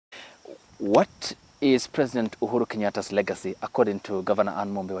What is President Uhuru Kenyatta's legacy according to Governor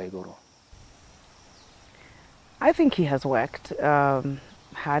Anne Waiguru? I think he has worked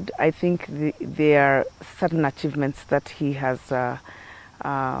hard. I think there are certain achievements that he has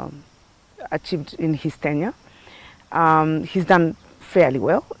achieved in his tenure. He's done fairly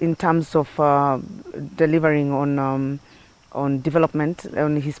well in terms of delivering on development,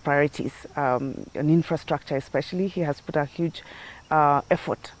 on his priorities, on infrastructure especially. He has put a huge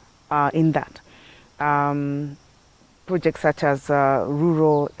effort in that. Projects such as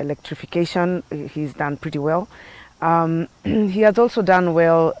rural electrification, he's done pretty well. He has also done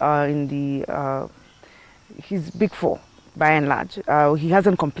well in his big four, by and large. He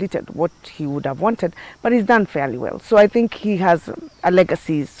hasn't completed what he would have wanted, but he's done fairly well. So I think he has a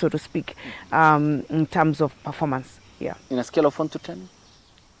legacy, so to speak, in terms of performance. Yeah. In a scale of 1 to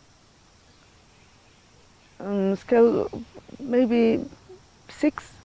 10? Scale maybe 6.